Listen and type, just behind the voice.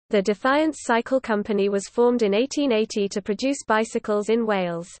The Defiance Cycle Company was formed in 1880 to produce bicycles in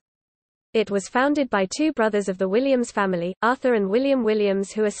Wales. It was founded by two brothers of the Williams family, Arthur and William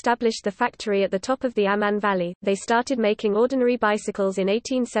Williams, who established the factory at the top of the Amman Valley. They started making ordinary bicycles in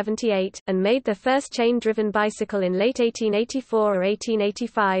 1878, and made their first chain-driven bicycle in late 1884 or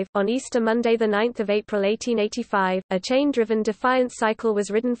 1885. On Easter Monday 9 April 1885, a chain-driven Defiance cycle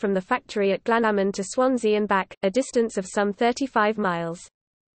was ridden from the factory at Glanaman to Swansea and back, a distance of some 35 miles.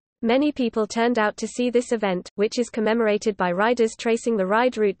 Many people turned out to see this event, which is commemorated by riders tracing the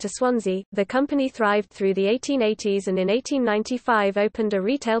ride route to Swansea. The company thrived through the 1880s and in 1895 opened a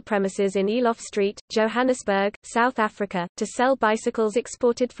retail premises in Eloff Street, Johannesburg, South Africa, to sell bicycles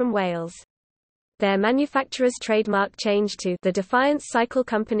exported from Wales. Their manufacturer's trademark changed to the Defiance Cycle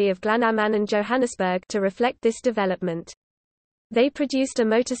Company of Glanaman and Johannesburg to reflect this development. They produced a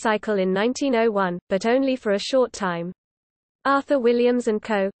motorcycle in 1901, but only for a short time. Arthur Williams &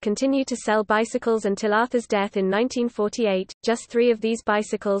 Co. continued to sell bicycles until Arthur's death in 1948. Just 3 of these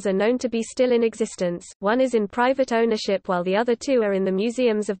bicycles are known to be still in existence, one is in private ownership while the other 2 are in the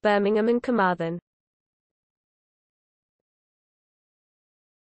museums of Birmingham and Carmarthen.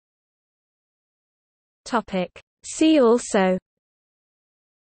 See also: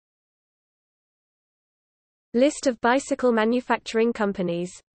 List of bicycle manufacturing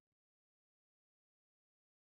companies.